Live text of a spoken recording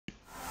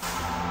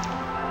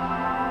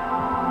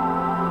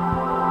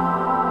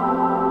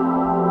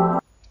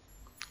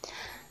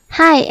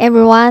Hi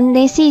everyone,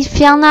 this is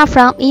Fiona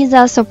from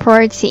EaseUS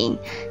Support team.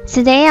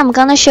 Today I'm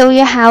gonna show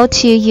you how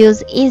to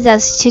use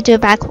EaseUS Todo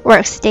Backup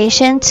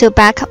workstation to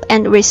backup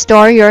and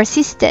restore your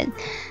system.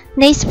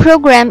 This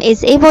program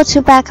is able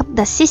to backup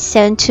the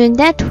system to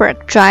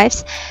network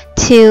drives,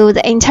 to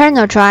the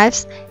internal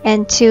drives,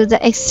 and to the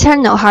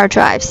external hard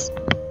drives.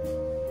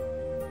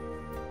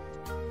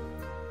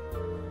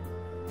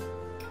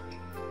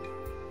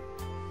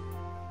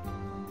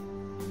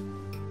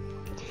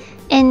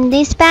 And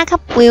this backup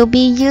will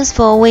be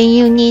useful when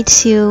you need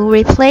to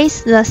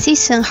replace the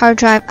system hard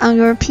drive on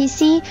your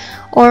PC,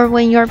 or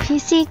when your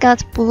PC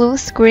got blue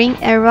screen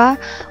error,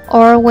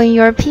 or when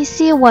your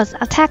PC was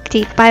attacked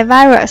by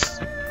virus.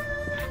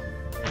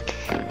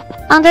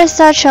 Under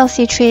such a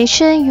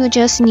situation, you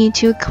just need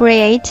to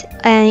create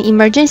an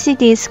emergency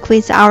disk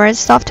with our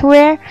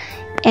software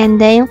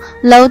and then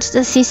load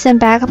the system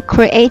backup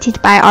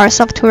created by our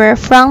software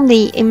from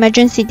the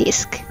emergency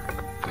disk.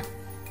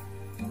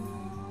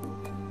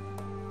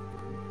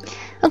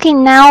 Okay,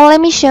 now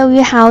let me show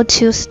you how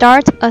to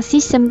start a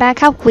system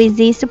backup with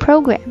this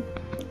program.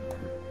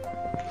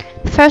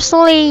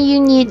 Firstly, you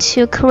need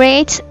to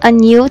create a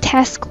new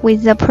task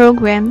with the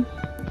program.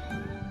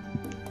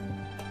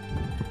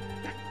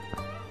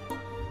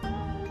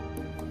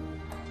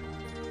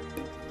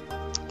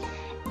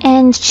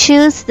 And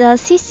choose the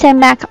system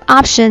backup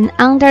option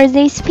under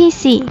this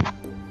PC.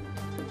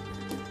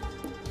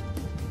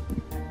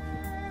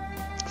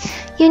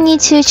 You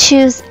need to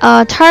choose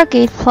a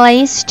target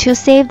place to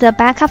save the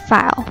backup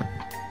file.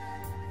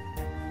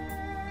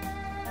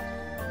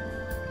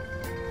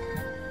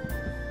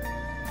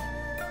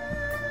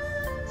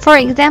 For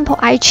example,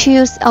 I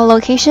choose a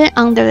location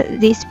under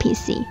this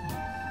PC.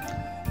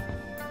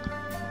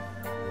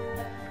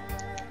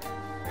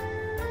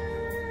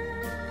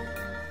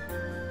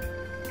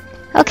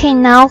 Okay,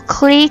 now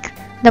click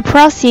the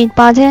Proceed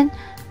button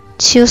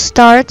to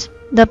start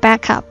the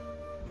backup.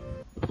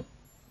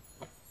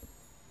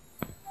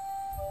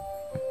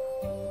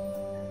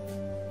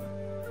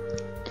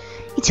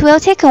 It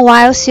will take a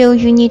while, so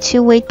you need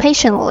to wait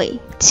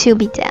patiently to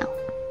be done.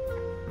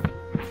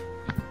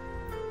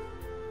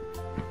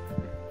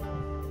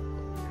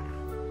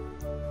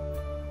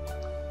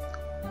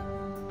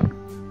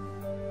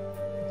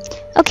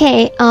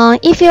 Okay,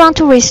 if you want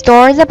to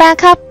restore the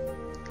backup,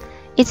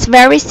 it's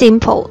very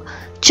simple.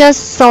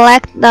 Just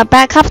select the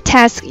backup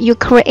task you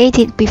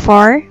created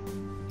before,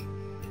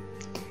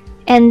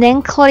 and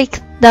then click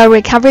the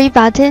recovery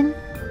button.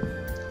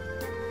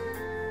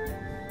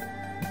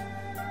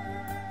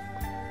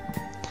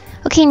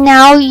 Okay,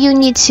 now you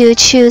need to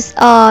choose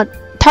a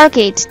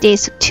target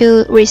disk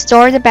to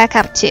restore the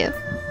backup to.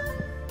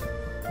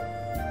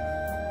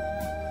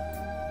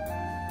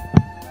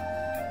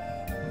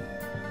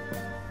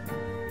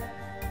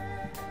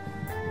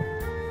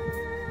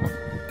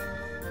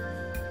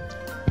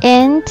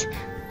 And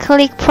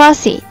click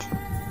Proceed.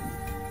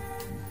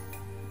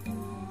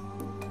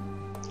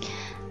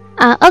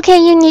 Okay,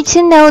 you need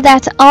to know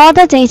that all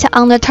the data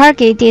on the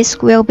target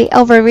disk will be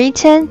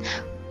overwritten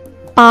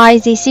by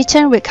the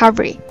system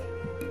recovery.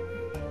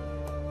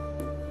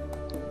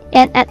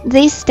 And at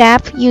this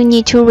step, you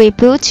need to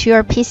reboot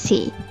your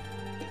PC.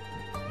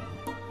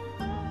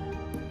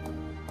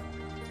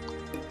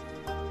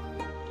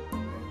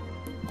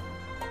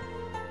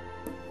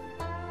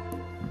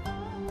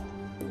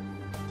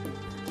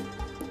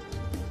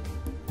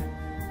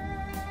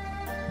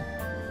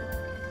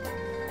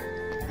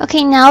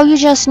 Okay, now you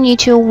just need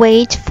to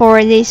wait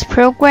for this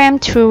program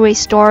to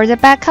restore the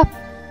backup.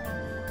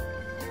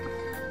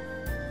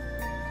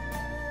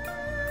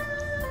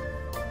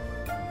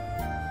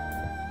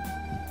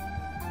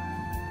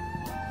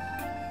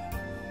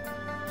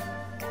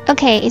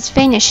 Okay, it's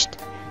finished.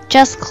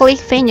 Just click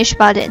Finish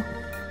button.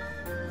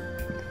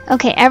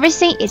 Okay,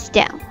 everything is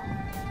done.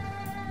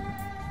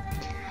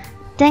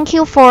 Thank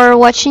you for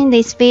watching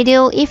this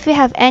video. If you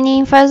have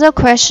any further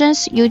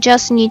questions, you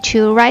just need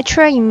to write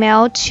your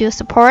email to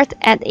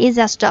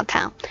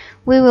support@easeus.com.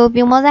 We will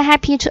be more than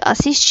happy to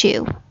assist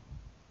you.